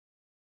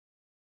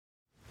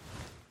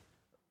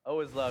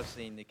Always love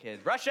seeing the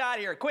kids. Rush out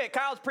of here, quick,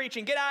 Kyle's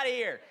preaching, get out of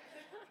here.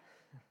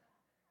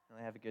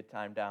 I have a good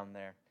time down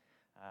there.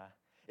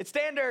 It's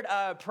standard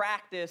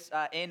practice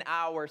in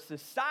our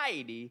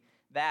society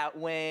that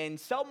when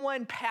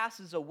someone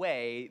passes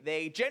away,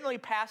 they generally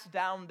pass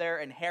down their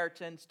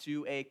inheritance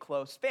to a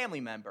close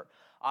family member.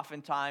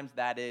 Oftentimes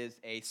that is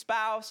a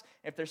spouse.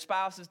 If their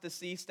spouse is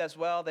deceased as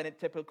well, then it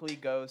typically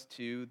goes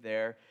to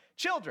their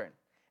children.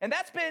 And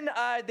that's been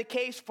the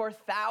case for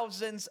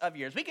thousands of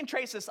years. We can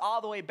trace this all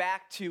the way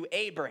back to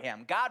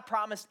Abraham. God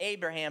promised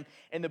Abraham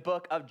in the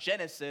book of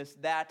Genesis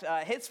that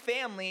his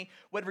family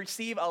would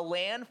receive a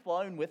land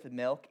flowing with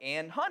milk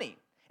and honey.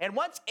 And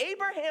once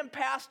Abraham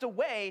passed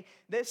away,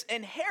 this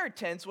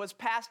inheritance was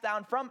passed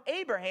down from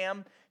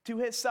Abraham to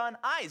his son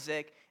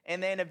Isaac,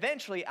 and then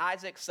eventually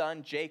Isaac's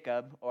son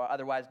Jacob, or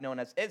otherwise known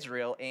as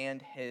Israel, and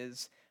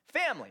his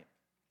family.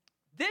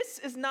 This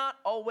is not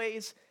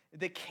always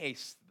the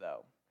case,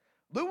 though.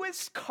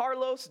 Luis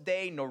Carlos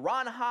de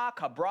Noronha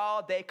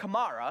Cabral de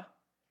Camara,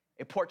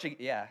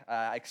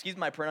 excuse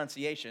my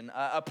pronunciation,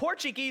 a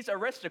Portuguese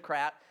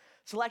aristocrat,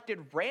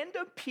 selected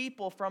random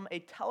people from a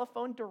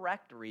telephone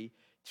directory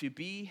to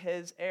be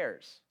his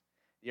heirs.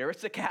 The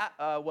aristocrat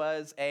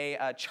was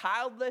a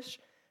childless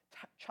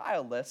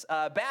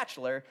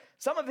bachelor.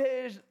 Some of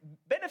his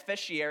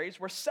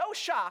beneficiaries were so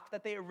shocked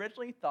that they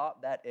originally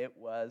thought that it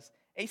was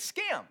a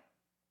scam.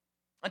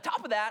 On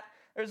top of that,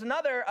 there's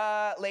another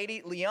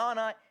lady,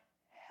 Leona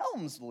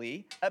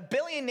Helmsley, a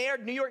billionaire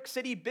New York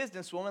City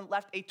businesswoman,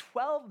 left a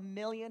 $12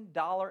 million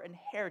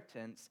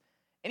inheritance.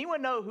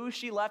 Anyone know who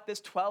she left this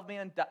 $12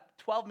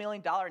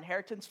 million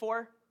inheritance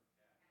for?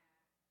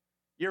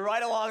 You're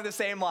right along the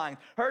same line.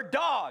 Her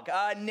dog,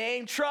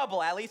 named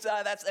Trouble. At least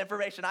that's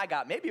information I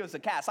got. Maybe it was a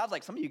cat. Sounds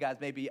like some of you guys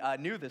maybe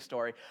knew this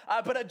story.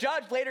 But a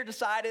judge later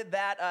decided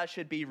that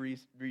should be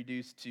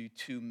reduced to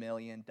 $2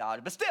 million.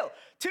 But still,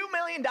 $2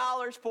 million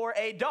for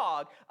a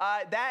dog,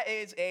 that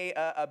is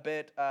a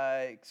bit,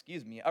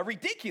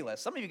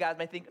 ridiculous. Some of you guys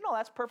may think, no,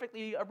 that's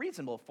perfectly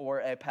reasonable for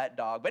a pet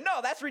dog. But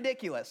no, that's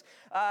ridiculous.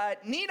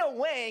 Nina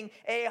Wang,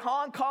 a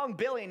Hong Kong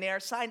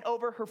billionaire, signed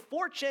over her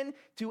fortune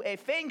to a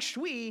feng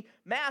shui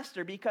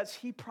master because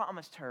he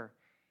promised her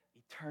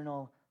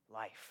eternal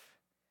life.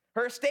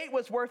 Her estate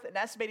was worth an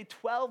estimated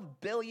 $12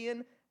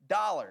 billion.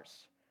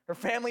 Her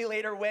family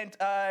later went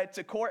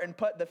to court and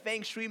put the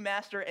feng shui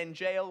master in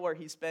jail, where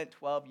he spent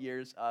 12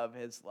 years of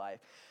his life.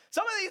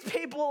 Some of these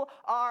people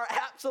are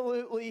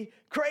absolutely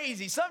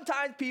crazy.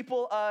 Sometimes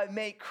people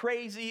make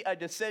crazy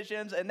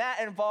decisions, and that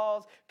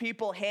involves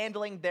people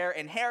handling their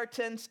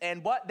inheritance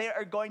and what they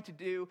are going to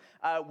do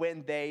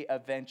when they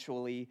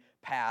eventually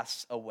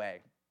pass away.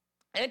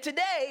 And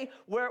today,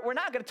 we're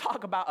not going to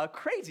talk about a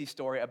crazy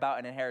story about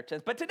an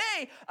inheritance, but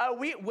today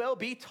we will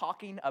be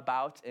talking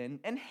about an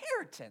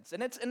inheritance.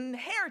 And it's an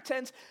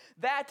inheritance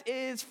that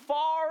is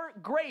far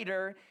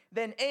greater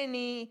than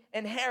any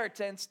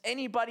inheritance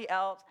anybody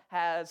else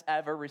has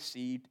ever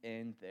received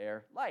in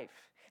their life.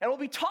 And we'll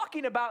be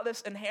talking about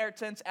this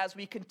inheritance as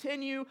we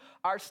continue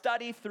our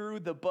study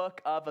through the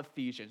book of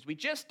Ephesians. We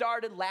just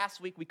started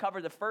last week. We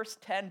covered the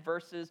first 10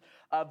 verses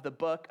of the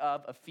book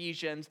of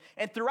Ephesians.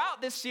 And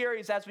throughout this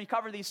series, as we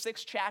cover these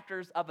 6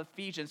 chapters of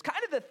Ephesians,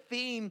 kind of the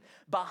theme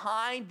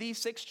behind these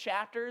 6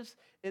 chapters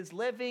is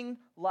living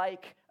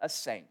like a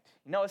saint.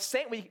 You know, a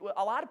saint,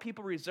 a lot of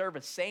people reserve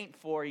a saint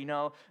for,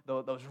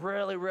 those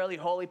really, really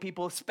holy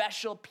people,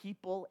 special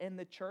people in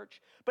the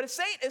church. But a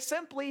saint is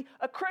simply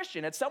a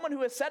Christian. It's someone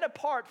who is set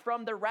apart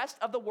from the rest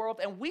of the world.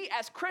 And we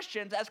as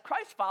Christians, as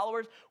Christ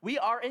followers, we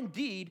are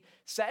indeed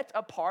set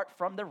apart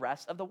from the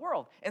rest of the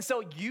world. And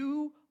so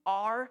you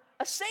are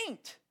a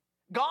saint.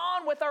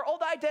 Gone with our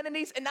old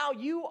identities, and now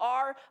you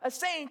are a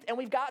saint, and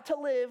we've got to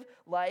live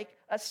like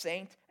a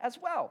saint as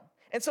well.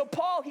 And so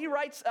Paul, he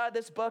writes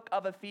this book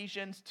of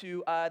Ephesians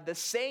to the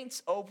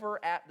saints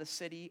over at the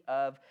city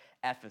of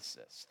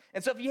Ephesus.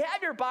 And so if you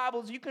have your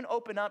Bibles, you can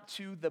open up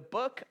to the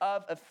book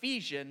of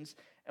Ephesians,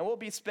 and we'll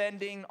be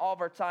spending all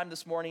of our time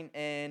this morning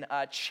in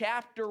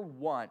chapter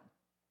 1.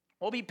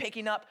 We'll be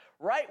picking up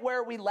right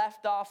where we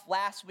left off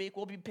last week.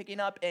 We'll be picking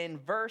up in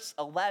verse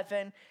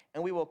 11,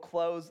 and we will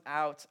close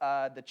out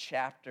the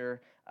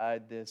chapter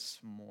this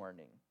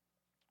morning.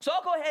 So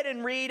I'll go ahead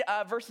and read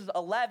verses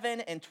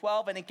 11 and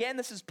 12. And again,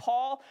 this is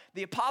Paul,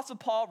 the Apostle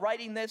Paul,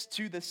 writing this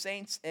to the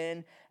saints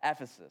in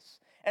Ephesus.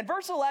 And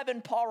verse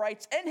 11, Paul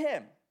writes, "In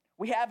him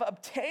we have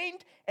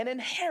obtained an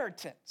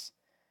inheritance,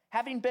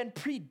 having been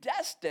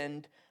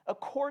predestined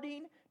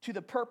according to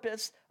the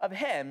purpose of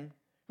him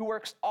who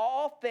works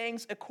all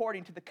things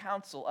according to the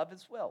counsel of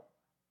his will,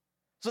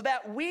 so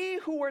that we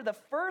who were the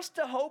first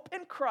to hope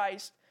in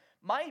Christ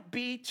might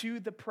be to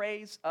the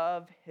praise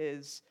of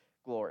his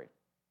glory."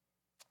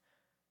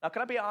 Now,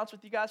 can I be honest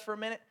with you guys for a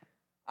minute?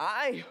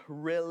 I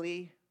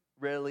really,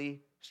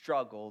 really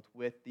struggled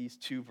with these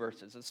 2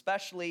 verses,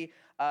 especially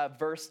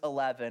verse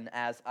 11,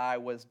 as I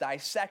was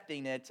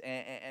dissecting it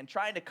and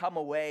trying to come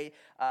away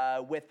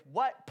with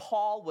what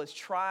Paul was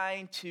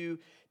trying to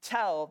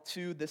tell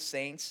to the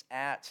saints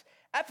at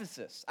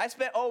Ephesus. I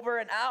spent over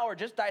an hour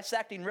just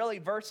dissecting really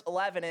verse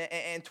 11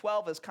 and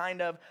 12 is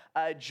kind of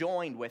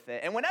joined with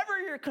it. And whenever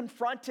you're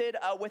confronted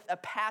with a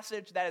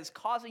passage that is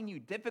causing you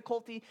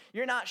difficulty,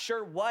 you're not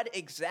sure what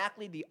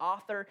exactly the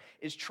author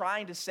is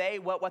trying to say,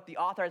 what the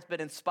author has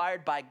been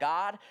inspired by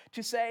God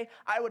to say,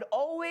 I would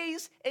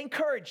always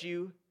encourage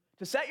you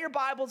to set your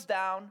Bibles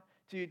down,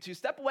 to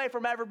step away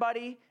from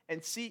everybody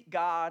and seek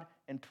God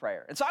in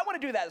prayer. And so I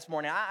want to do that this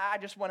morning. I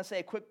just want to say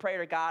a quick prayer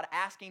to God,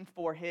 asking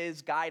for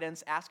his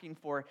guidance, asking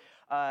for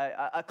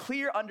a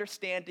clear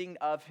understanding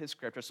of his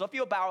scripture. So if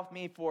you'll bow with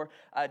me for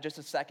just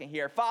a second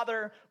here.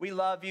 Father, we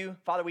love you.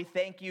 Father, we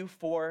thank you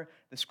for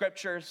the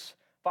scriptures.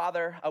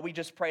 Father, we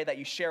just pray that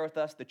you share with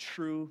us the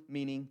true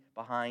meaning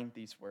behind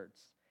these words.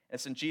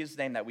 It's in Jesus'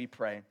 name that we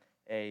pray.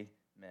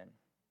 Amen.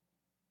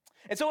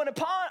 And so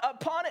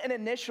upon an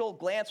initial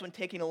glance when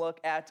taking a look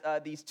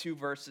at these two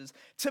verses,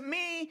 to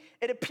me,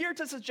 it appeared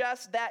to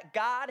suggest that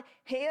God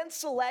hand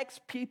selects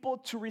people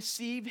to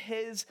receive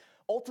his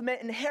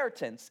ultimate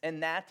inheritance,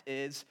 and that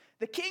is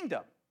the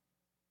kingdom.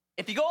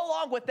 If you go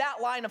along with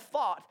that line of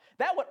thought,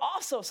 that would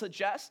also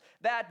suggest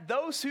that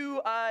those who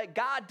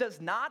God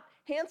does not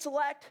hand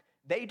select,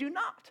 they do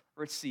not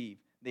receive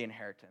the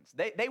inheritance.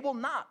 They will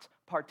not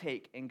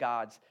partake in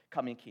God's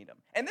coming kingdom.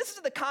 And this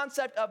is the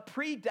concept of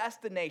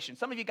predestination.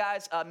 Some of you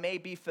guys may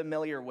be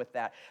familiar with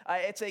that.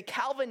 It's a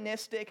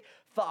Calvinistic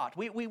thought.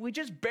 We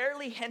just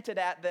barely hinted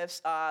at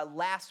this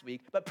last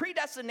week, but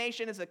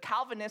predestination is a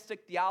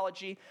Calvinistic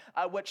theology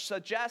which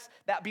suggests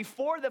that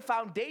before the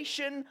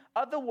foundation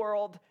of the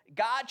world,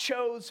 God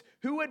chose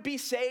who would be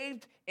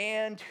saved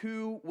and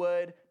who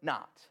would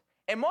not.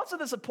 And most of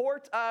the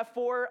support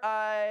for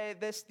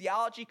this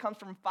theology comes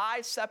from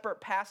 5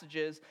 separate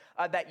passages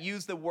that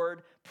use the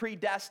word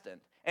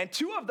predestined. And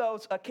 2 of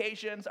those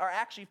occasions are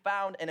actually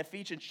found in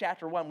Ephesians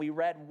chapter 1. We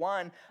read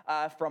one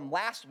from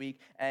last week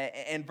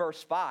in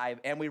verse 5,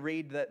 and we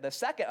read the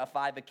second of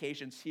 5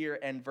 occasions here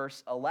in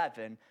verse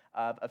 11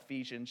 of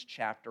Ephesians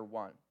chapter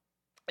 1.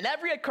 In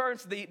every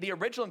occurrence, the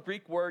original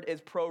Greek word is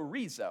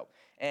prorizo,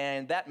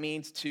 and that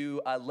means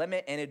to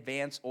limit in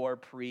advance or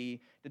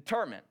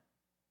predetermine.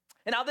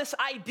 And now this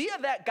idea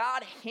that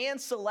God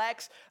hand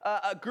selects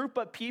a group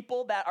of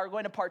people that are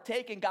going to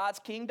partake in God's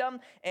kingdom,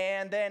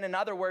 and then in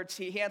other words,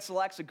 he hand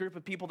selects a group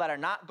of people that are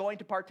not going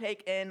to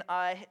partake in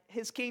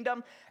his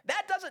kingdom,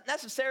 that doesn't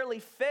necessarily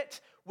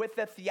fit with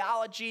the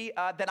theology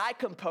that I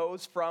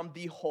compose from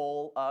the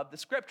whole of the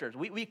scriptures.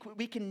 We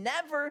can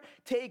never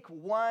take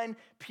one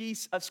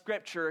piece of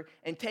scripture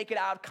and take it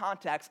out of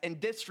context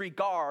and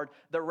disregard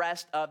the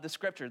rest of the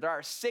scripture. There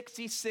are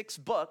 66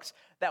 books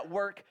that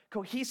work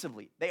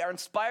cohesively. They are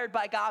inspired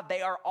by God.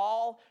 They are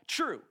all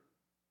true.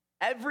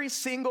 Every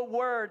single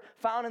word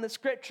found in the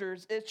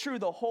scriptures is true.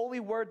 The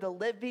holy word, the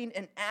living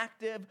and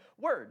active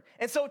word.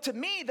 And so to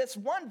me, this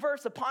one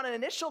verse, upon an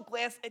initial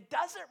glance, it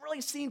doesn't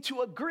really seem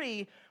to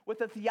agree with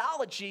the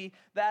theology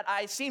that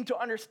I seem to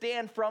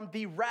understand from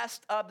the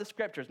rest of the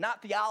scriptures.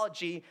 Not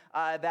theology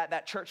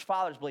that church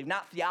fathers believe,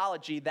 not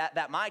theology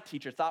that my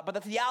teacher thought, but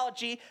the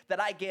theology that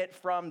I get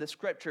from the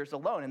scriptures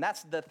alone. And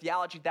that's the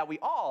theology that we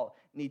all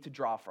need to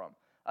draw from.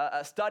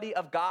 A study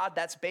of God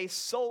that's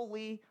based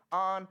solely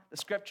on the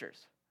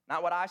scriptures.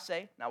 Not what I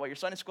say, not what your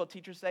Sunday school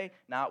teachers say,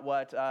 not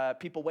what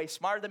people way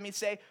smarter than me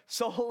say,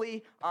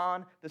 solely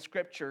on the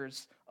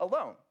scriptures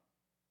alone.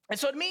 And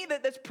so to me,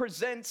 that this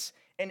presents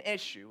an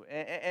issue.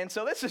 And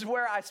so this is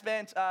where I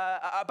spent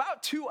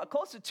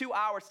close to 2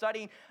 hours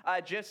studying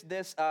just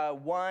this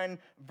one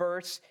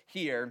verse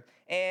here.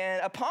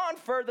 And upon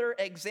further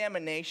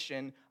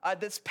examination,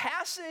 this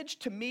passage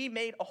to me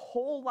made a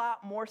whole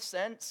lot more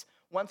sense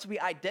once we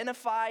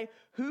identify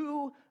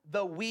who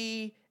the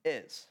we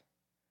is.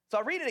 So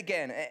I'll read it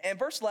again. In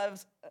verse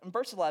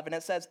 11,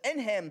 it says, "In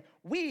him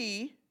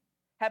we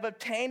have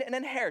obtained an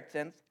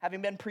inheritance, having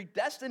been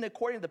predestined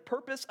according to the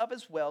purpose of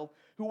his will,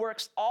 who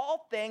works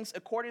all things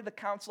according to the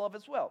counsel of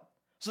his will,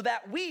 so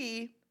that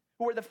we,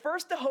 who were the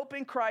first to hope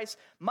in Christ,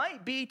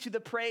 might be to the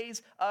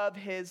praise of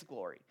his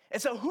glory."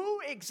 And so who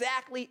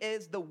exactly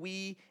is the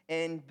we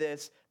in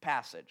this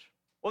passage?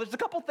 Well, there's a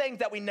couple things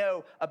that we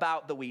know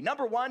about the we.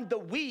 Number 1, the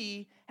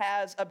we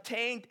has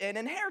obtained an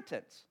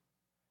inheritance.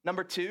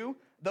 Number 2,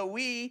 the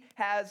we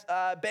has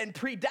been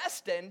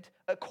predestined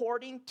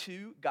according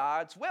to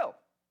God's will.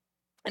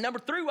 And number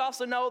 3, we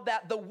also know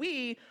that the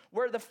we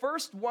were the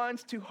first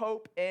ones to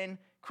hope in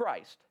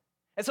Christ.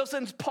 And so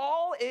since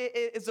Paul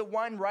is the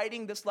one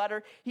writing this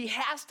letter, he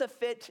has to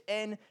fit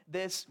in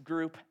this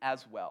group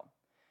as well.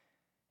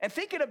 And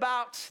thinking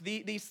about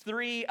these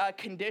 3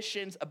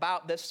 conditions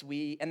about this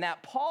we, and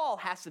that Paul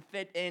has to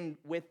fit in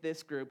with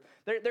this group,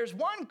 there's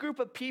one group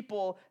of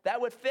people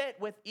that would fit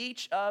with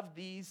each of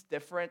these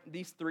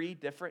 3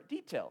 different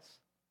details.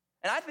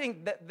 And I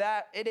think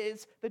that it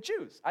is the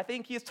Jews. I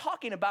think he is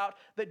talking about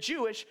the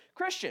Jewish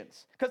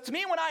Christians. Because to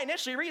me, when I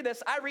initially read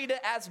this, I read it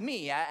as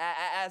me,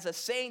 as a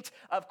saint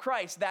of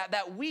Christ,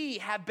 that we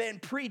have been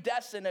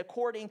predestined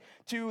according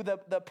to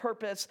the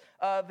purpose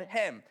of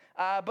him.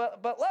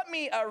 But let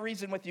me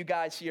reason with you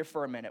guys here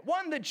for a minute.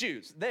 1, the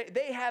Jews,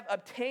 they have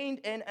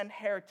obtained an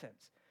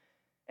inheritance.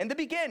 In the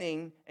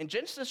beginning, in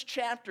Genesis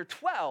chapter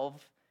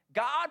 12,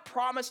 God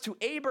promised to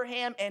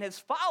Abraham and his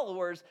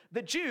followers,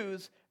 the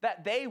Jews,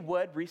 that they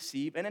would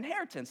receive an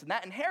inheritance. And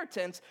that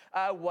inheritance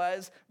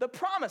was the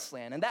promised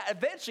land. And that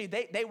eventually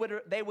they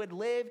would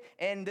live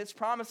in this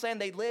promised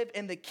land. They'd live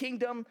in the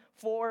kingdom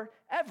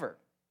forever.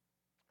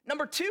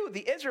 Number two,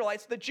 the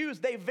Israelites, the Jews,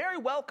 they very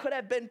well could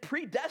have been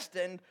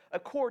predestined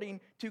according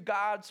to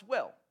God's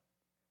will.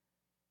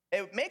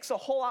 It makes a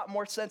whole lot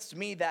more sense to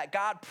me that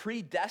God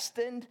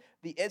predestined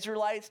the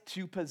Israelites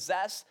to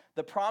possess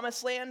the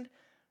promised land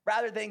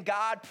rather than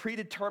God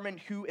predetermined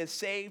who is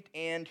saved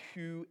and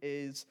who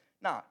is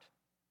not.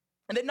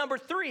 And then number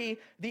three,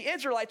 the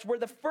Israelites were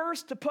the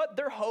first to put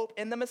their hope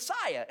in the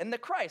Messiah, in the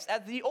Christ.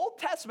 As the Old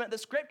Testament, the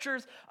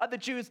scriptures of the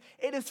Jews,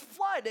 it is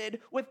flooded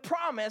with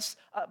promises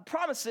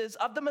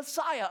of the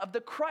Messiah, of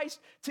the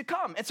Christ to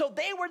come. And so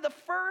they were the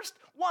first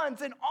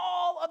ones in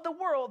all of the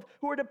world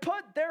who were to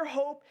put their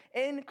hope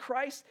in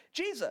Christ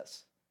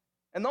Jesus.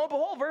 And lo and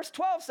behold, verse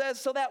 12 says,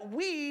 so that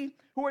we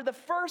who were the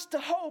first to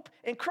hope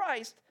in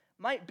Christ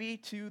might be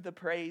to the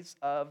praise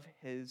of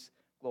his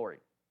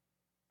glory.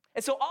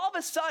 And so all of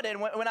a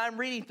sudden, when I'm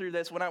reading through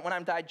this, when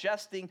I'm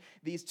digesting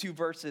these two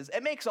verses,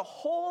 it makes a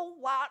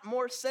whole lot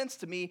more sense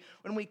to me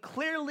when we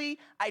clearly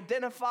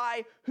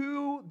identify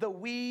who the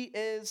we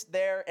is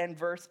there in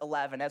verse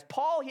 11. As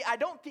Paul, I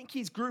don't think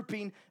he's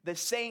grouping the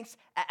saints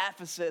at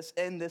Ephesus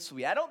in this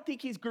we. I don't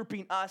think he's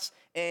grouping us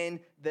in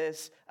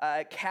this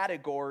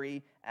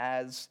category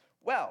as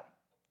well.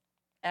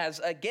 As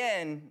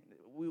again,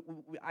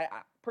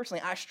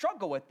 personally, I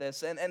struggle with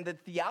this and the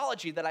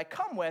theology that I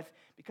come with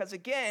because,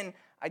 again,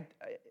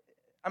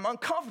 I'm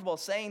uncomfortable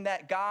saying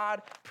that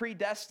God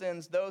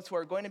predestines those who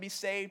are going to be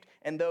saved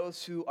and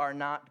those who are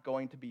not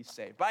going to be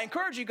saved. But I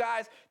encourage you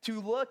guys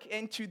to look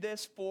into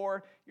this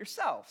for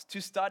yourselves,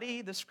 to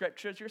study the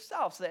scriptures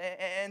yourselves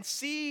and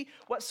see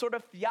what sort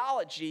of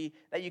theology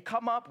that you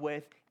come up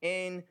with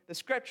in the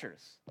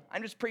scriptures.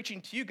 I'm just preaching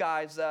to you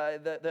guys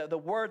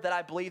the word that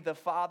I believe the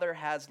Father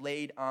has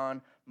laid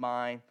on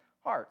my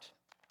heart.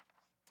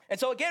 And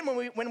so again,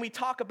 when we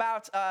talk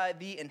about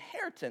the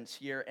inheritance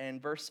here in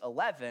verse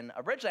 11,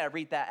 originally I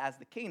read that as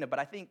the kingdom, but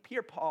I think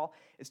here Paul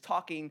is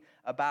talking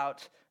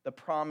about the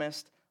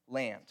promised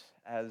land.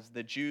 As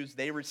the Jews,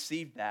 they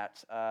received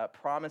that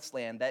promised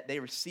land, that they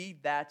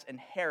received that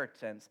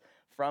inheritance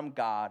from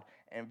God,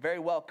 and very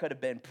well could have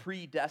been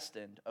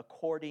predestined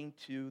according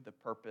to the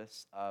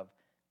purpose of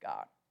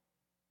God.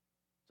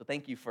 So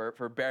thank you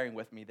for bearing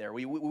with me there.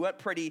 We went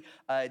pretty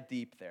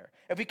deep there.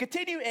 If we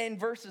continue in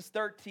verses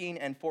 13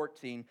 and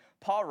 14,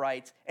 Paul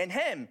writes, "And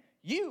him,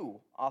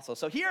 you also."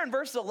 So here in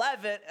verse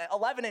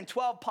 11 and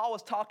 12, Paul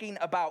was talking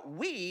about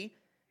we,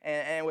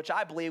 and which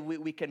I believe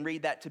we can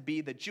read that to be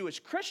the Jewish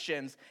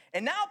Christians.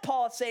 And now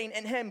Paul is saying,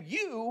 "And him,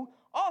 you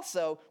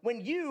also,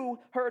 when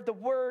you heard the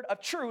word of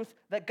truth,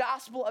 the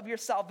gospel of your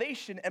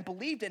salvation, and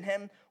believed in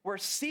him, were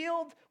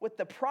sealed with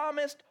the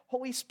promised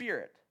Holy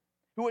Spirit,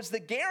 who is the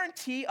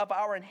guarantee of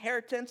our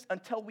inheritance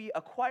until we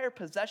acquire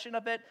possession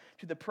of it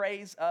to the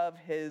praise of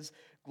his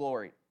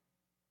glory."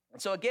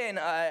 And so again,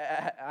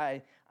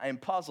 I am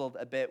puzzled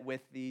a bit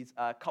with these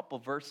couple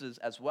verses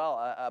as well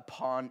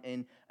upon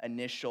an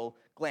initial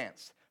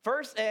glance.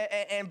 First,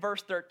 in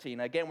verse 13,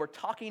 again, we're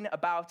talking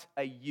about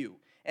a you.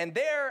 And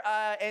there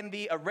in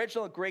the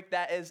original Greek,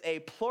 that is a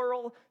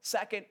plural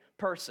second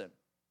person.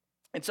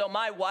 And so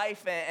my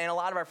wife and a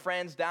lot of our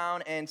friends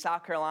down in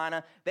South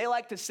Carolina, they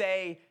like to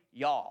say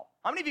y'all.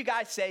 How many of you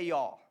guys say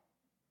y'all?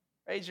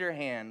 Raise your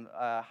hand,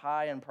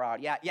 high and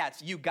proud. Yeah,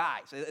 it's you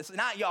guys. It's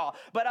not y'all.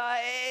 But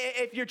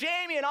if you're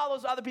Jamie and all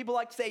those other people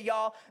like to say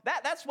y'all,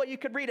 that's what you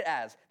could read it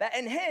as. That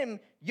in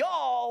him,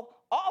 y'all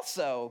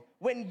also,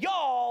 when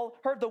y'all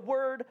heard the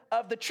word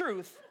of the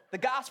truth, the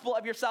gospel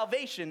of your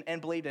salvation,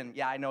 and believed in.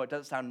 Yeah, I know it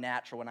doesn't sound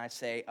natural when I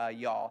say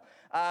y'all.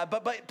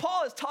 But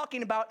Paul is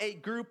talking about a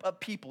group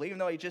of people, even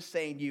though he's just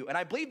saying you. And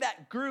I believe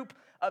that group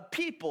of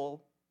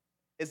people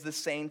is the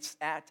saints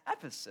at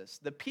Ephesus,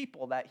 the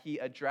people that he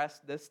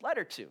addressed this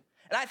letter to.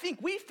 And I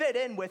think we fit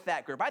in with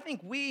that group. I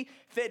think we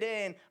fit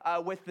in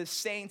with the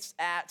saints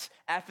at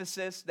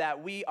Ephesus,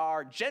 that we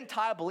are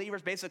Gentile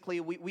believers.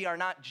 Basically, we are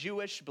not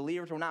Jewish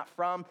believers. We're not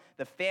from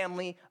the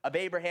family of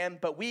Abraham,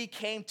 but we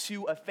came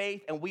to a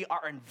faith and we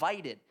are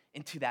invited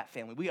into that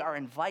family. We are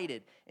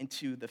invited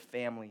into the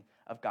family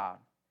of God.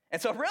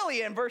 And so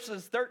really in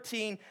verses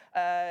 13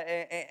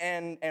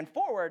 and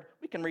forward,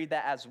 we can read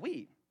that as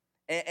we.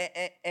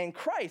 And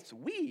Christ,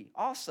 we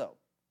also,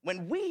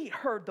 when we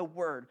heard the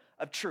word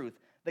of truth,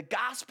 the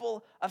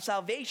gospel of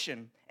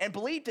salvation, and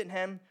believed in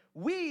him,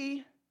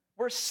 we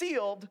were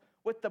sealed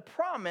with the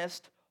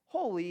promised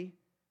Holy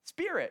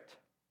Spirit.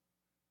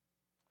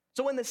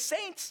 So when the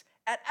saints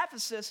at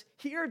Ephesus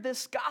hear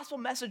this gospel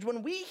message,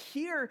 when we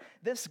hear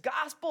this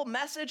gospel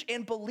message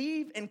and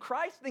believe in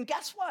Christ, then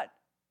guess what?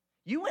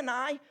 You and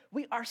I,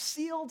 we are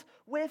sealed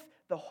with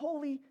the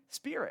Holy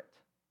Spirit.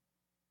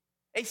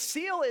 A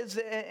seal is,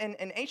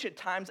 in ancient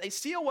times, a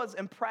seal was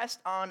impressed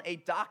on a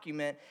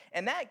document,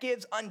 and that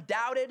gives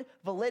undoubted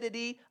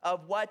validity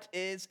of what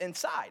is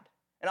inside.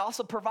 It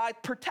also provides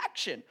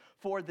protection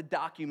for the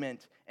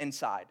document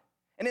inside.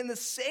 And in the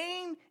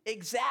same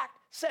exact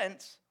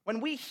sense, when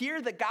we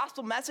hear the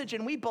gospel message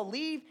and we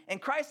believe in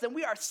Christ, then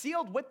we are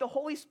sealed with the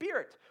Holy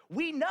Spirit.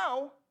 We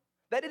know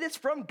that it is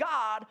from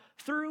God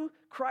through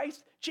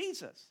Christ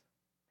Jesus.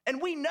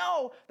 And we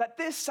know that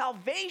this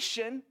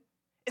salvation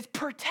is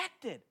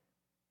protected.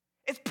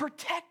 It's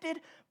protected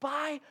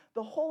by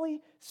the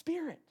Holy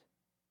Spirit.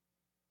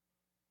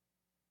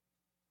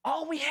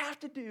 All we have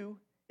to do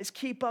is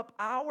keep up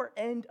our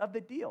end of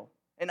the deal.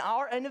 And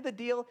our end of the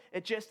deal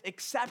is just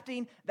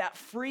accepting that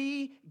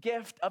free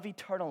gift of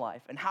eternal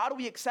life. And how do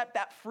we accept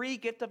that free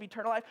gift of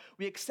eternal life?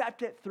 We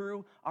accept it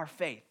through our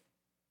faith.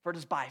 For it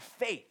is by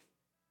faith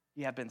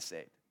you have been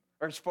saved.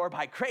 Or it's for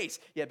by grace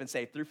you have been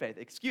saved through faith.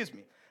 Excuse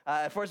me.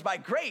 For it's by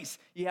grace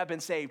you have been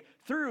saved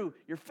through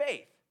your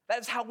faith. That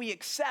is how we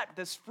accept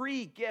this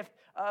free gift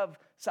of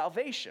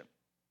salvation.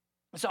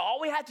 So all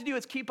we have to do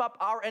is keep up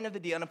our end of the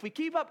deal. And if we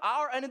keep up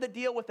our end of the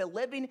deal with a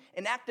living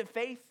and active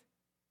faith,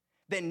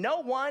 then no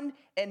one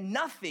and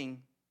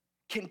nothing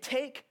can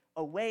take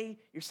away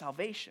your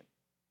salvation.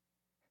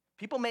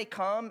 People may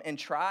come and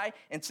try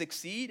and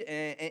succeed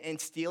in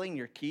stealing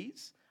your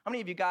keys. How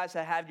many of you guys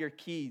have had your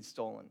keys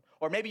stolen?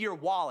 Or maybe your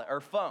wallet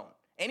or phone?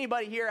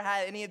 Anybody here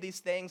had any of these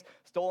things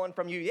stolen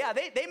from you? Yeah,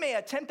 they may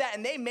attempt that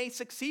and they may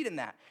succeed in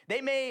that. They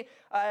may,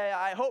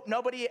 I hope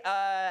nobody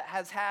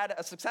has had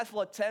a successful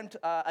attempt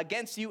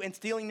against you in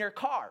stealing your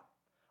car.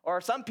 Or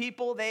some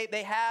people,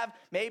 they have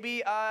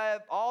maybe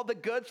all the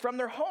goods from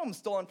their home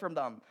stolen from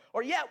them.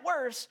 Or yet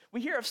worse,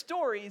 we hear of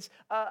stories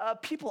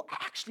of people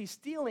actually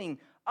stealing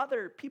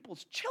other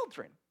people's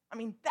children. I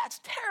mean, that's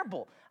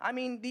terrible. I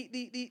mean,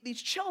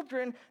 these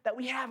children that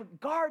we have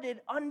guarded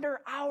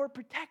under our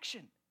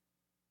protection.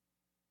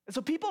 And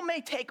so people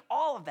may take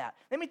all of that.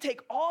 They may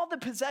take all the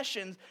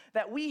possessions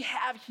that we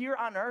have here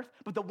on earth,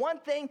 but the one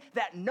thing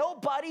that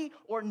nobody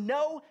or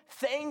no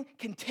thing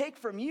can take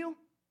from you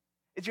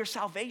is your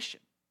salvation.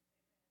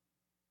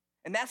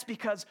 And that's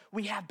because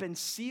we have been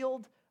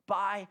sealed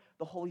by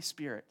the Holy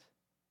Spirit.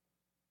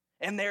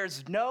 And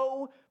there's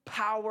no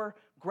power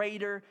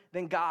greater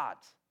than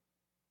God's.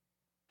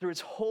 Through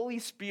his Holy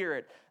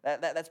Spirit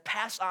that's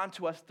passed on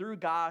to us through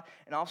God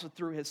and also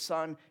through his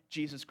Son,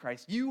 Jesus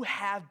Christ. You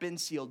have been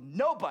sealed.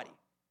 Nobody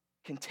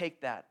can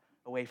take that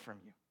away from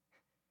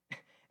you.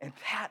 And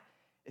that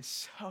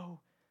is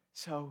so,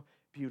 so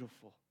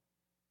beautiful.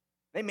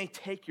 They may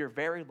take your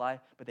very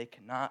life, but they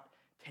cannot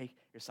take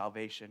your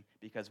salvation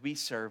because we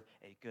serve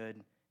a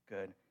good,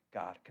 good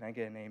God. Can I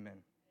get an amen?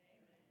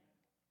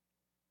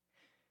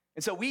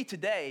 And so we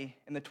today,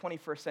 in the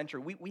 21st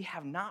century, we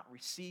have not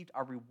received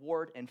our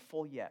reward in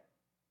full yet.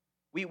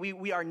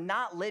 We are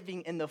not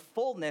living in the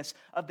fullness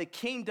of the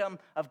kingdom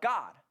of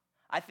God.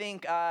 I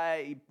think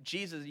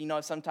Jesus,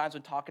 sometimes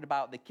when talking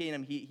about the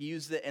kingdom, he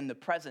used it in the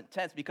present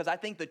tense because I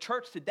think the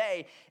church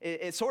today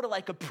is sort of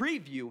like a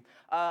preview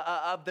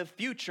of the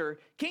future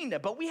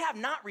kingdom. But we have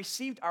not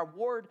received our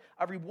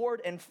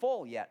reward in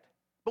full yet.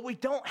 But we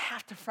don't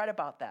have to fret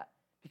about that,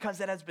 because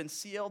that has been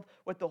sealed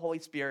with the Holy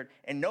Spirit,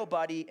 and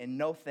nobody and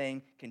no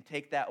thing can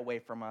take that away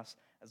from us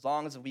as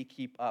long as we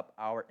keep up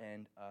our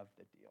end of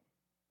the deal.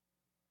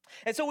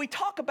 And so we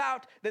talk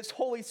about this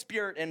Holy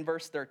Spirit in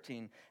verse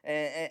 13.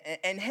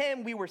 And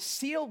him we were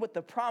sealed with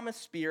the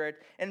promised Spirit.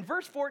 And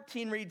verse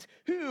 14 reads,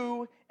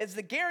 who is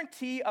the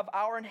guarantee of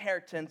our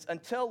inheritance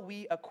until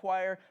we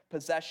acquire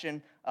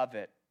possession of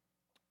it.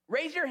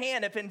 Raise your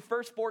hand if in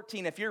verse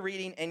 14, if you're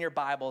reading in your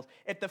Bibles,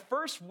 if the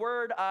first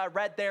word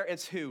read there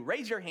is who.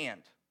 Raise your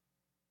hand.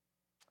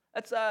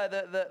 That's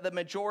the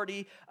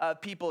majority of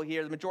people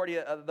here, the majority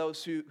of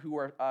those who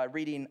are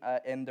reading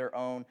in their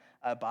own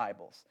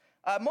Bibles.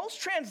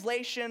 Most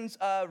translations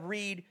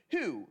read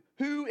who.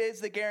 Who is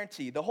the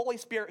guarantee? The Holy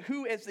Spirit,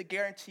 who is the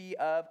guarantee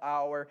of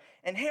our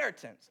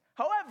inheritance?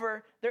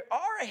 However, there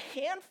are a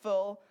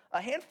handful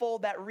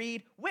that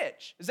read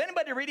which. Is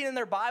anybody reading in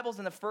their Bibles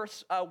and the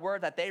first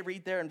word that they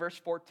read there in verse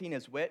 14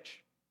 is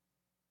which?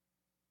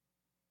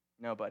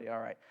 Nobody, all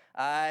right.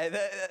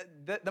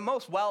 The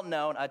most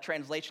well-known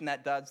translation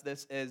that does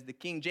this is the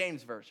King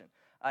James Version.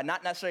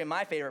 Not necessarily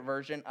my favorite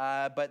version,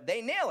 but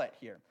they nail it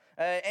here.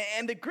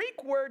 And the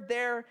Greek word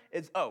there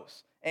is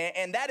os,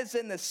 and that is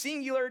in the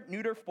singular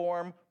neuter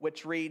form,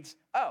 which reads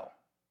o.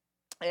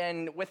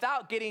 And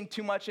without getting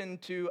too much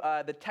into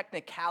the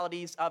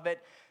technicalities of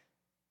it,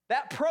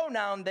 that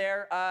pronoun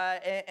there,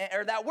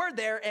 or that word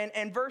there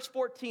in verse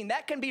 14,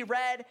 that can be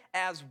read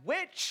as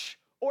which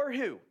or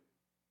who.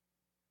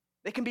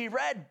 They can be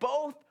read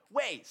both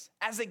ways,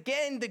 as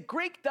again, the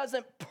Greek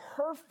doesn't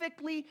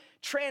perfectly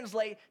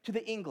translate to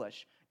the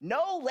English.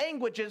 No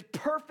languages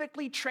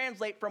perfectly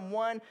translate from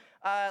one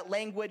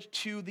language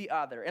to the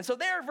other. And so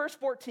there, verse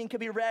 14 can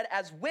be read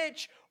as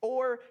which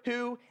or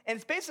who, and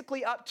it's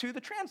basically up to the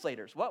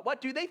translators.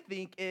 What do they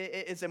think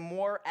is a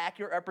more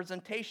accurate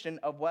representation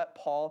of what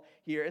Paul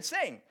here is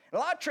saying? And a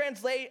lot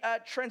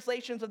of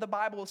translations of the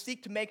Bible will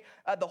seek to make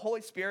the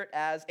Holy Spirit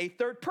as a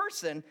third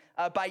person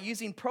by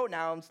using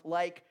pronouns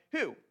like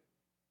who.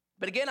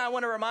 But again, I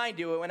want to remind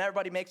you, when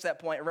everybody makes that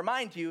point,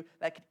 remind you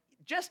that could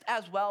just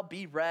as well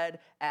be read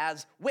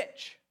as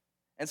which.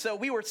 And so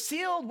we were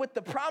sealed with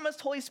the promised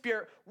Holy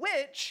Spirit,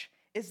 which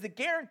is the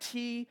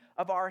guarantee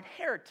of our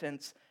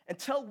inheritance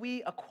until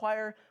we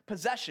acquire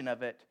possession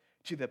of it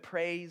to the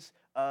praise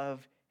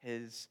of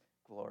his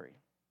glory.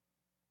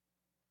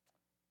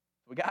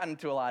 We got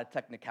into a lot of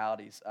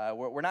technicalities.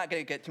 We're not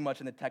going to get too much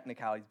into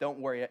technicalities. Don't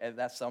worry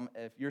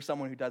if you're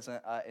someone who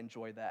doesn't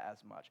enjoy that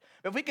as much.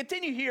 But if we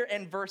continue here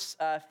in verse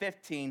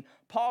 15,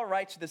 Paul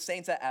writes to the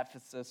saints at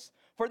Ephesus,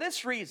 "For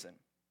this reason,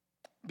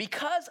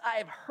 because I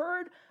have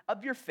heard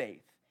of your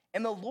faith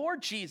in the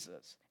Lord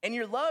Jesus and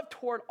your love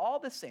toward all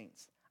the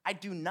saints, I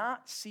do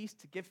not cease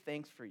to give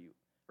thanks for you,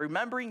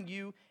 remembering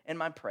you in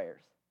my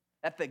prayers,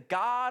 that the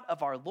God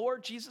of our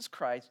Lord Jesus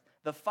Christ,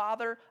 the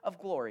Father of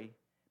glory,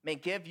 may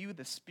give you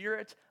the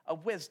spirit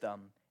of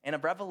wisdom and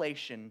of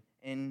revelation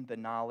in the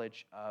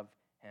knowledge of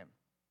him."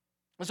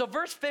 And so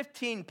verse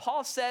 15,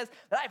 Paul says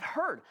that I've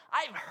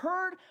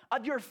heard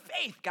of your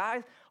faith,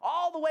 guys,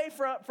 all the way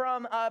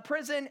from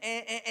prison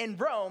in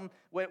Rome,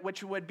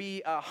 which would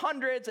be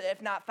hundreds,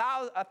 if not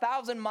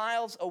 1,000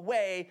 miles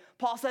away.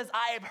 Paul says,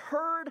 I have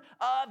heard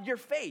of your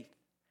faith.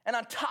 And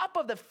on top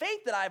of the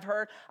faith that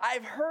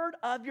I've heard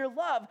of your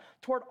love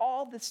toward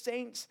all the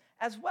saints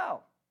as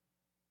well.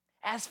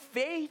 As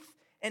faith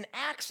and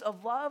acts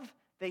of love,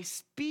 they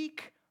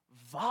speak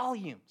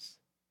volumes.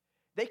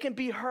 They can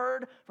be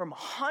heard from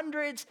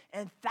hundreds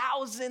and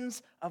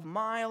thousands of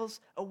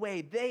miles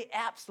away. They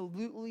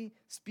absolutely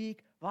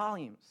speak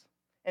volumes.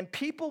 And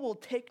people will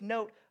take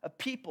note of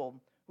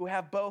people who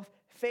have both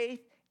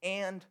faith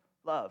and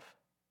love.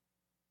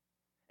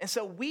 And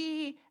so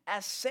we,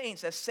 as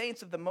saints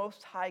of the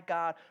Most High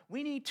God,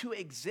 we need to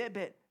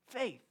exhibit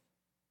faith.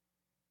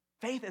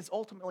 Faith is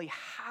ultimately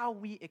how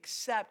we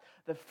accept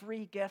the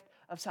free gift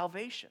of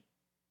salvation.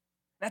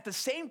 And at the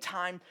same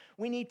time,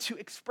 we need to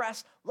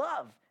express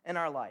love in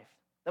our life,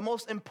 the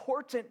most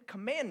important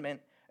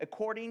commandment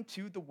according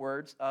to the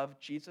words of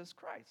Jesus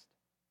Christ.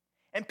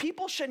 And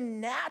people should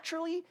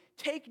naturally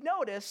take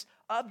notice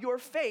of your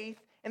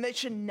faith, and they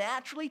should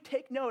naturally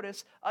take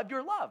notice of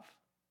your love.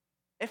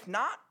 If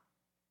not,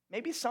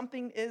 maybe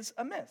something is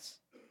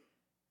amiss.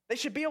 They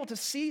should be able to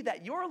see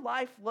that your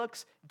life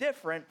looks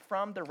different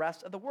from the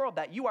rest of the world,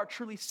 that you are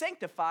truly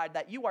sanctified,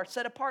 that you are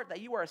set apart, that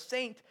you are a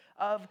saint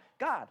of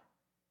God.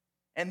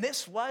 And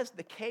this was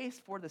the case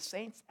for the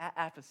saints at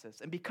Ephesus.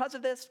 And because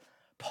of this,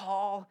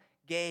 Paul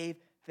gave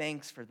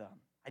thanks for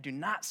them. I do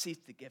not cease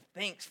to give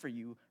thanks for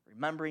you,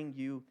 remembering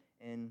you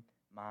in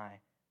my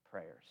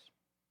prayers.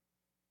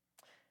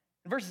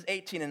 In verses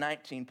 18 and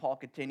 19, Paul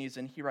continues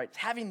and he writes,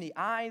 having the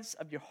eyes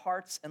of your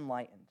hearts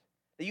enlightened,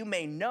 that you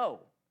may know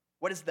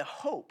what is the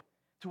hope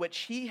to which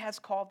he has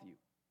called you,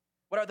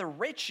 what are the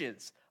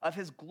riches of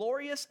his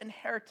glorious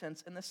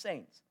inheritance in the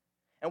saints,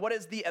 and what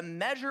is the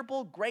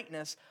immeasurable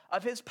greatness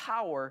of his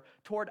power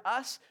toward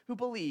us who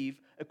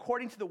believe,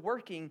 according to the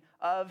working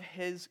of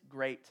his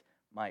great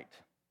might.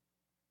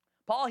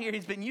 Paul here,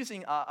 he's been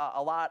using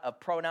a lot of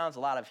pronouns, a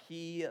lot of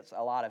he,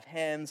 a lot of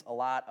hims, a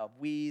lot of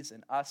we's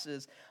and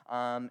us's,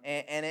 and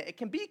it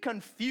can be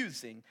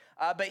confusing.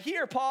 But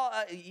here, Paul,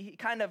 he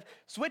kind of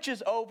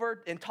switches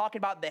over in talking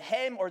about the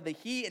him or the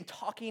he and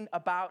talking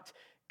about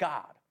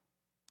God.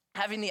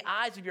 Having the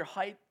eyes of your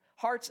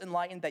hearts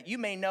enlightened, that you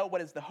may know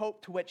what is the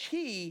hope to which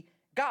he,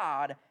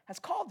 God, has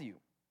called you.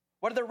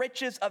 What are the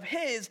riches of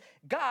his,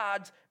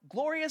 God's,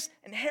 glorious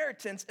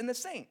inheritance in the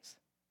saints?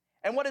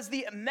 And what is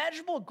the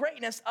immeasurable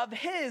greatness of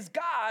his,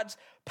 God's,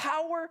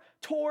 power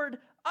toward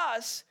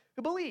us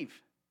who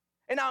believe?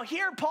 And now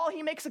here, Paul,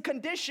 he makes a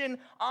condition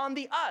on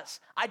the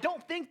us. I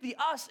don't think the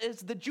us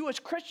is the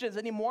Jewish Christians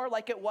anymore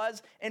like it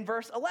was in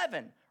verse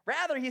 11.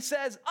 Rather, he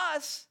says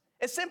us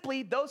is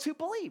simply those who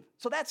believe.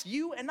 So that's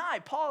you and I.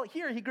 Paul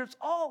here, he groups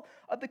all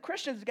of the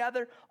Christians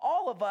together,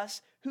 all of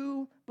us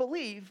who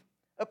believe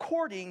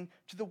according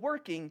to the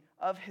working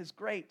of his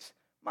great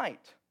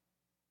might.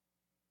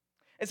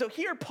 And so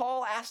here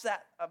Paul asks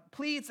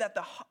pleads that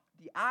the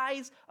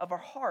eyes of our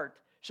heart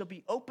shall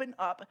be opened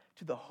up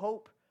to the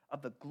hope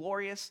of the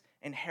glorious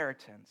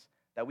inheritance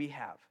that we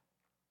have.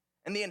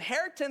 And the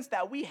inheritance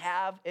that we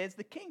have is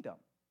the kingdom.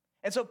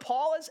 And so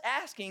Paul is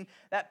asking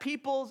that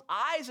people's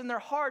eyes and their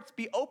hearts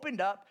be opened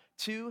up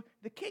to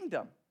the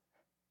kingdom.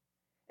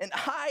 And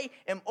I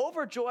am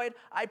overjoyed.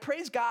 I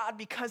praise God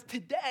because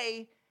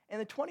today in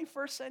the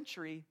 21st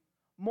century,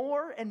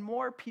 more and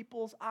more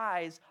people's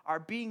eyes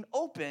are being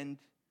opened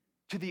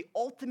to the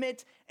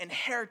ultimate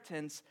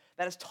inheritance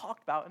that is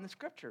talked about in the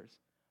scriptures.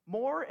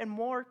 More and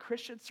more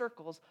Christian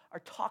circles are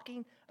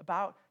talking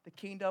about the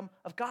kingdom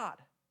of God.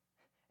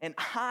 And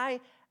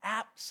I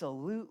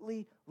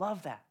absolutely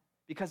love that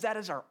because that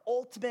is our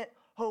ultimate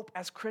hope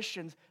as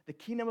Christians, the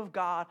kingdom of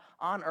God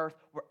on earth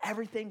where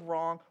everything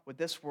wrong with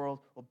this world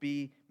will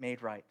be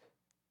made right.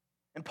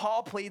 And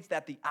Paul pleads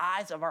that the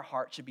eyes of our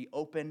heart should be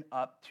open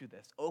up to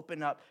this,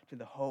 open up to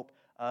the hope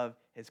of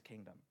his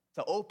kingdom.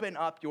 So open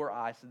up your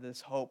eyes to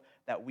this hope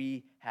that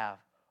we have.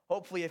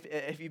 Hopefully,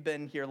 if you've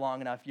been here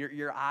long enough,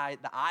 the eyes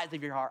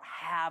of your heart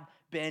have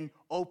been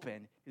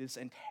open to this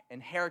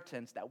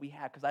inheritance that we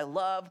have. Because I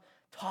love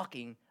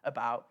talking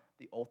about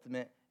the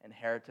ultimate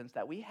inheritance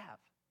that we have.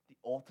 The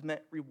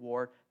ultimate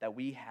reward that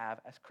we have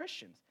as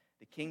Christians,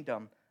 the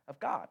kingdom of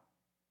God.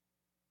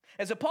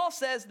 And so Paul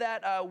says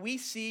that we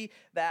see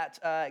that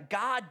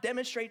God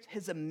demonstrates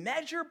his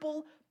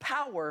immeasurable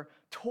power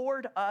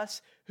toward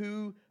us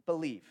who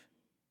believe.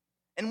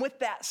 And with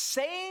that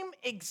same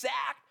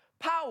exact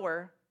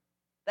power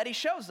that he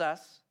shows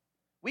us,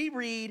 we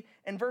read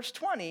in verse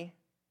 20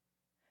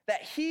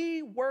 that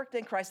he worked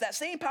in Christ, that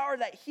same power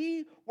that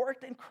he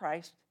worked in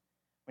Christ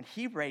when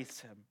he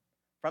raised him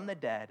from the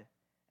dead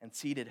and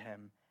seated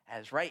him at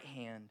his right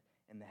hand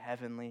in the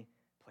heavenly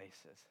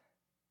places.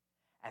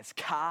 As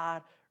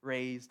God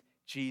raised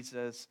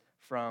Jesus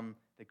from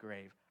the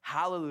grave.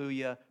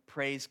 Hallelujah,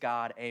 praise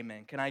God,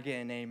 amen. Can I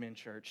get an amen,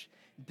 church?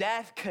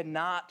 Death could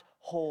not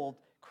hold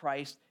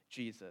Christ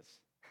Jesus.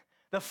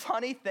 The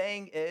funny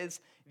thing is,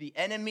 the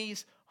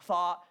enemies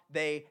thought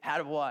they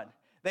had won.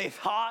 They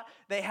thought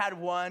they had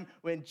won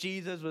when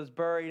Jesus was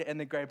buried in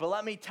the grave. But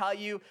let me tell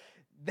you,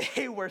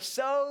 they were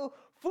so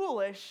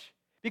foolish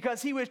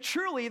because he was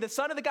truly the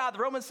Son of the God, the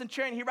Roman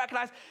centurion. He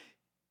recognized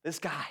this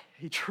guy,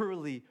 he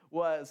truly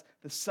was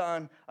the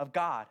Son of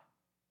God.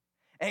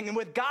 And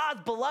with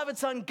God's beloved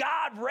Son,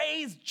 God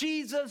raised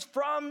Jesus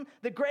from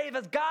the grave.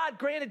 As God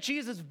granted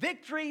Jesus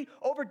victory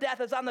over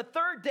death, as on the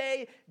third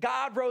day,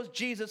 God rose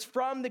Jesus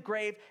from the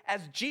grave,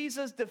 as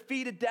Jesus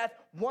defeated death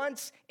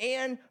once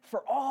and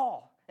for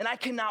all. And I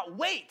cannot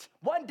wait.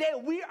 One day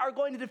we are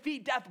going to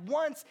defeat death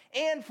once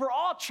and for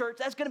all, church.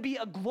 That's going to be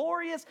a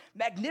glorious,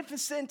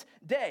 magnificent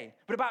day.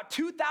 But about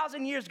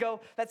 2,000 years ago,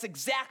 that's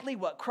exactly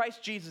what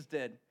Christ Jesus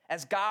did,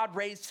 as God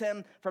raised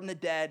him from the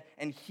dead,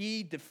 and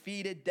he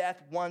defeated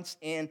death once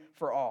and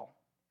for all.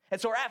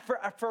 And so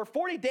for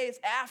 40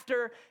 days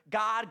after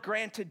God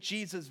granted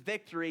Jesus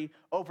victory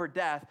over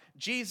death,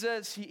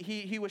 Jesus,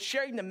 he was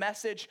sharing the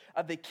message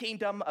of the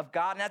kingdom of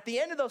God. And at the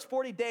end of those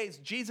 40 days,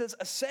 Jesus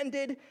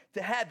ascended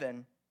to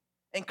heaven.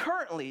 And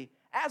currently,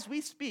 as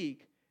we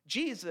speak,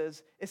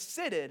 Jesus is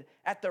seated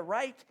at the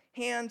right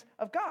hand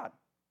of God.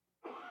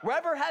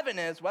 Wherever heaven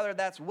is, whether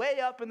that's way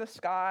up in the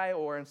sky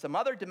or in some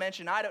other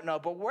dimension, I don't know,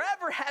 but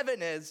wherever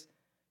heaven is,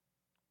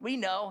 we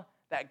know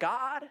that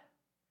God,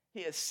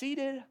 he is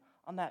seated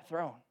on that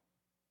throne.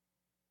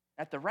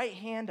 At the right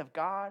hand of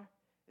God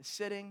is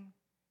sitting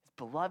his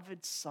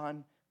beloved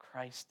Son,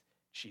 Christ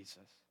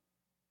Jesus.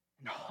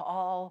 And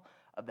all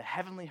of the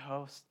heavenly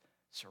hosts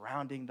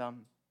surrounding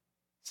them,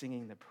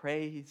 singing the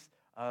praise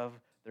of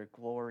their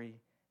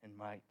glory and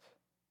might.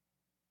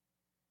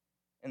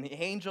 And the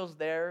angels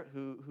there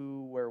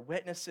who were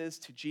witnesses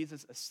to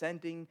Jesus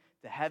ascending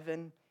to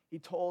heaven, he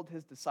told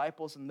his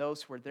disciples and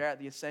those who were there at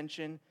the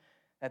ascension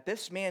that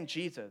this man,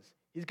 Jesus,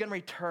 he's going to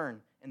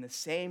return in the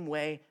same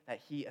way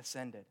that he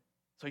ascended.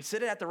 So he's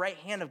sitting at the right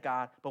hand of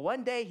God, but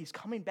one day he's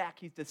coming back.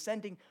 He's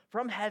descending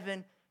from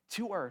heaven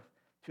to earth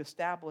to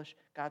establish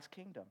God's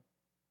kingdom.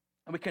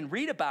 And we can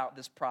read about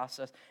this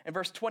process. In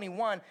verse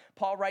 21,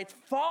 Paul writes,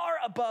 far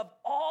above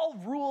all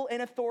rule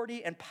and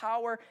authority and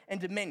power and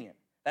dominion.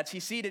 That's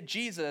he seated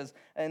Jesus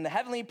in the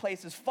heavenly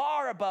places,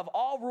 far above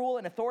all rule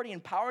and authority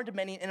and power and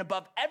dominion, and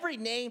above every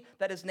name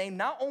that is named,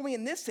 not only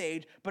in this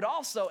age, but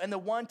also in the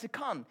one to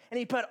come. And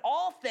he put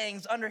all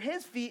things under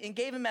his feet and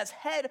gave him as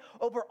head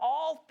over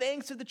all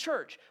things to the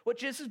church,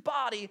 which is his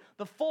body,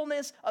 the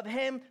fullness of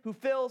him who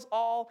fills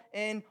all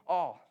in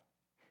all.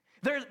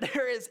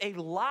 There is a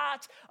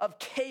lot of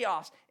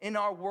chaos in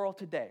our world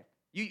today.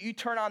 You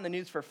turn on the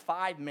news for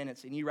 5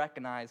 minutes and you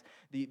recognize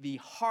the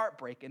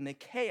heartbreak and the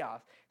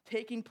chaos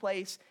taking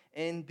place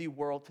in the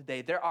world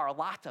today. There are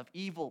lots of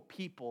evil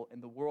people in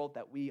the world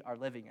that we are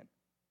living in.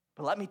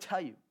 But let me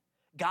tell you,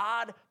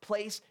 God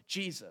placed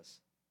Jesus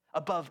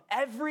above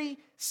every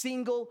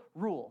single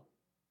rule.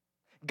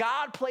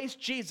 God placed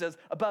Jesus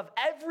above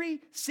every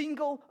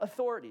single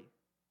authority.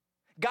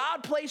 God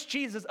placed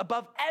Jesus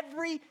above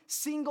every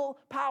single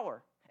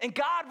power. And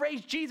God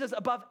raised Jesus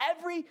above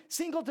every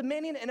single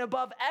dominion and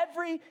above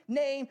every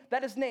name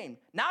that is named,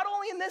 not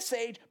only in this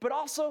age, but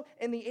also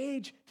in the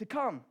age to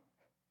come.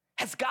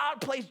 Has God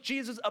placed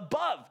Jesus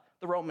above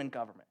the Roman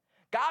government?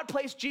 God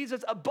placed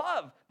Jesus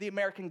above the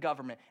American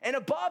government and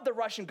above the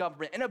Russian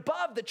government and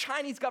above the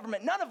Chinese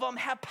government. None of them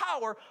have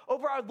power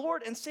over our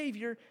Lord and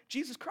Savior,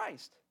 Jesus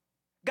Christ.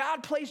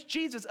 God placed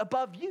Jesus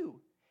above you,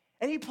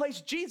 and he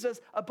placed Jesus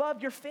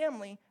above your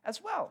family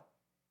as well.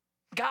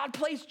 God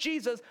placed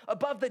Jesus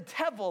above the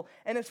devil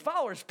and his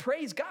followers.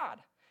 Praise God.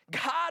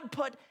 God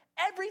put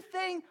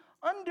everything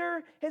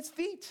under his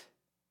feet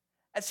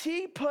as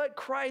he put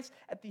Christ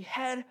at the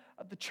head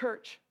of the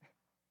church.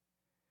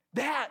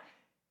 That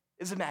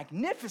is a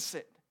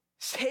magnificent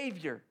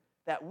Savior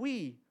that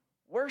we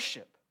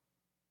worship,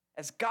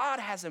 as God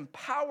has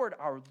empowered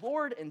our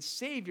Lord and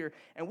Savior,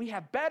 and we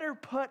have better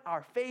put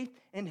our faith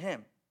in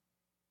him.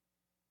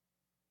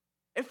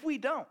 If we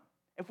don't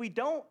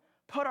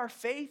put our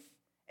faith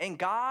in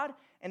God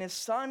and his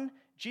Son,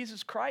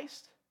 Jesus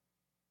Christ,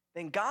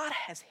 then God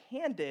has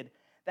handed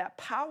that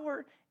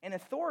power and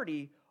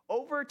authority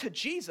over to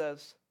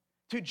Jesus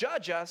to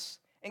judge us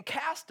and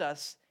cast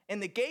us in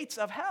the gates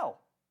of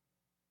hell.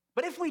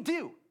 But if we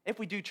do,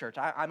 church,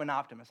 I'm an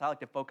optimist. I like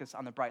to focus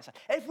on the bright side.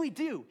 If we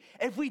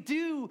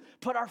do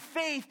put our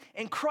faith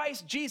in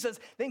Christ Jesus,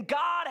 then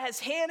God has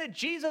handed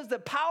Jesus the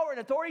power and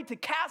authority to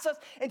cast us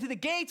into the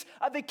gates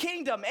of the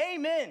kingdom.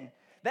 Amen.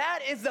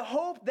 That is the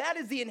hope. That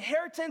is the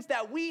inheritance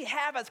that we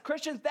have as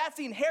Christians. That's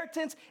the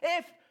inheritance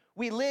if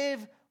we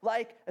live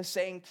like a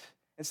saint.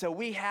 And so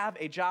we have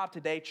a job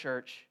today,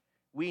 church.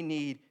 We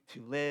need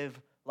to live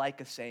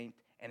like a saint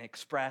and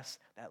express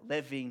that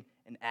living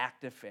and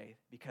active faith,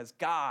 because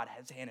God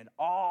has handed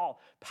all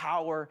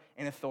power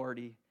and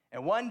authority.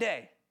 And one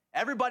day,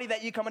 everybody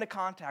that you come into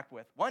contact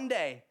with, one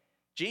day,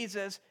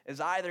 Jesus is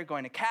either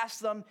going to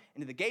cast them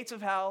into the gates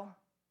of hell,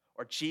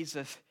 or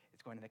Jesus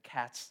is going to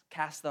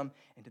cast them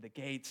into the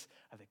gates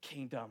of the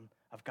kingdom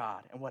of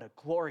God. And what a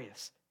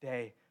glorious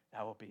day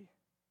that will be.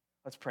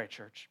 Let's pray,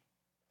 church.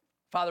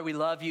 Father, we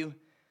love you.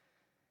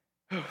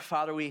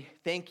 Father, we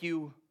thank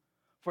you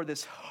for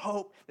this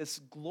hope, this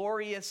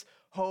glorious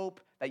hope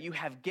that you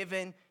have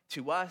given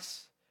to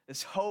us,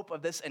 this hope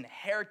of this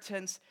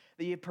inheritance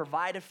that you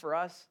provided for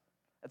us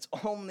that's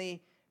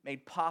only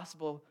made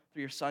possible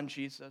through your Son,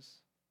 Jesus.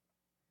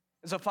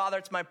 And so, Father,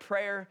 it's my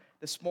prayer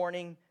this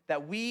morning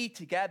that we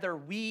together,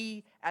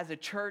 we as a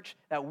church,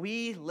 that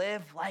we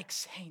live like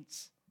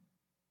saints,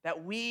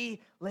 that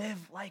we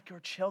live like your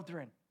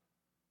children,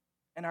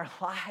 and our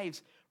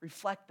lives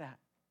reflect that.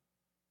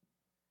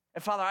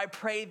 And Father, I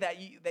pray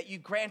that you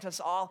grant us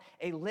all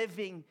a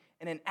living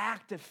and an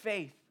active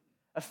faith,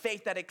 a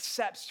faith that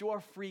accepts your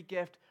free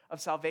gift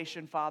of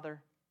salvation, Father.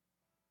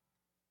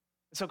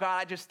 So God,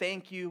 I just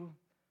thank you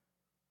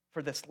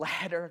for this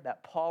letter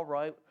that Paul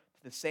wrote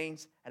to the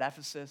saints at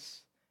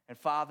Ephesus. And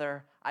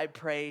Father, I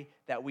pray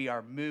that we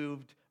are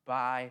moved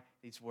by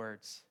these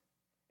words.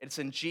 It's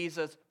in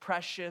Jesus'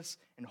 precious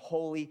and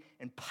holy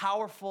and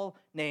powerful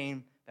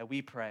name that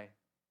we pray.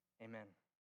 Amen.